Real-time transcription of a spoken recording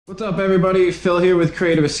What's up everybody, Phil here with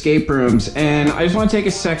Creative Escape Rooms, and I just want to take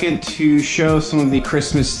a second to show some of the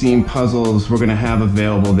Christmas themed puzzles we're going to have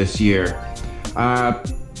available this year.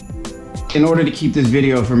 In order to keep this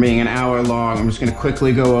video from being an hour long, I'm just going to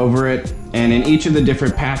quickly go over it, and in each of the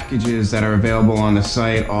different packages that are available on the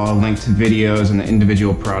site, I'll link to videos and the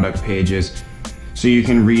individual product pages so you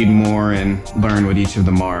can read more and learn what each of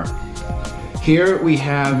them are. Here we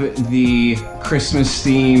have the Christmas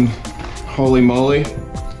themed Holy Moly.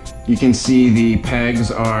 You can see the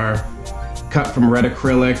pegs are cut from red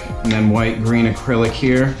acrylic and then white green acrylic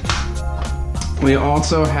here. We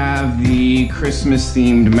also have the Christmas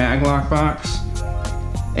themed Maglock box,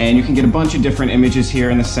 and you can get a bunch of different images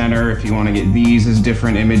here in the center. If you want to get these as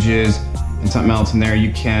different images and something else in there,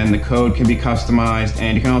 you can. The code can be customized,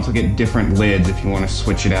 and you can also get different lids if you want to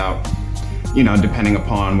switch it out, you know, depending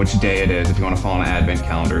upon which day it is, if you want to follow an advent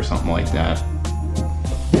calendar or something like that.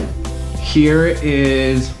 Here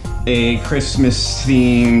is a Christmas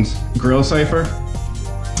themed grill cipher.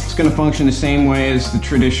 It's going to function the same way as the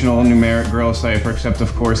traditional numeric grill cipher, except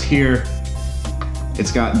of course here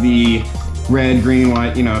it's got the red, green,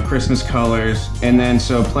 white, you know, Christmas colors, and then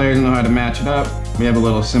so players know how to match it up. We have a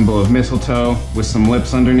little symbol of mistletoe with some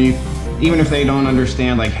lips underneath. Even if they don't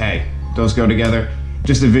understand, like, hey, those go together,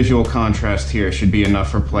 just the visual contrast here should be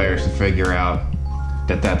enough for players to figure out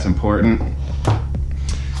that that's important.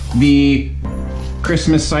 The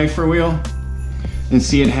Christmas cipher wheel, and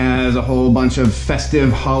see it has a whole bunch of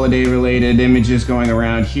festive holiday related images going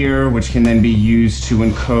around here, which can then be used to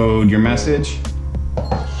encode your message.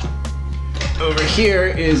 Over here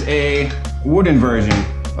is a wooden version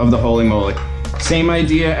of the Holy Moly. Same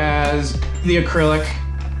idea as the acrylic,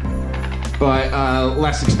 but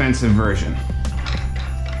less expensive version.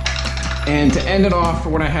 And to end it off, for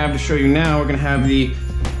what I have to show you now, we're gonna have the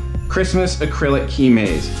Christmas acrylic key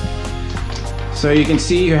maze. So you can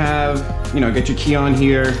see you have, you know, get your key on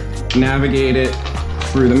here, navigate it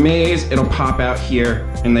through the maze, it'll pop out here,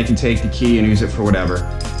 and they can take the key and use it for whatever.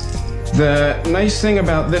 The nice thing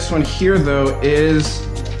about this one here though is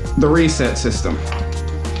the reset system.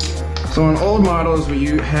 So on old models we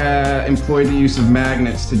had employed the use of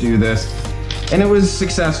magnets to do this, and it was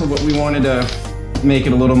successful, but we wanted to make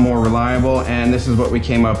it a little more reliable, and this is what we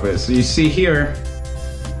came up with. So you see here,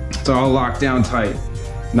 it's all locked down tight.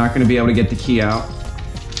 Not going to be able to get the key out.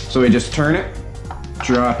 So we just turn it,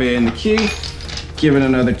 drop in the key, give it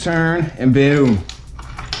another turn, and boom.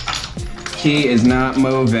 Key is not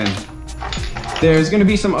moving. There's going to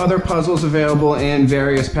be some other puzzles available in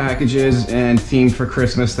various packages and themed for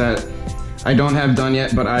Christmas that I don't have done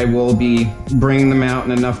yet, but I will be bringing them out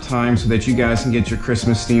in enough time so that you guys can get your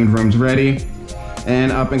Christmas themed rooms ready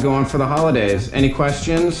and up and going for the holidays. Any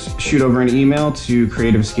questions, shoot over an email to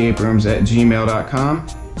creativeescaperooms@gmail.com.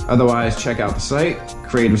 Otherwise, check out the site,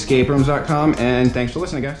 creativeescaperooms.com, and thanks for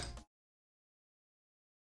listening, guys.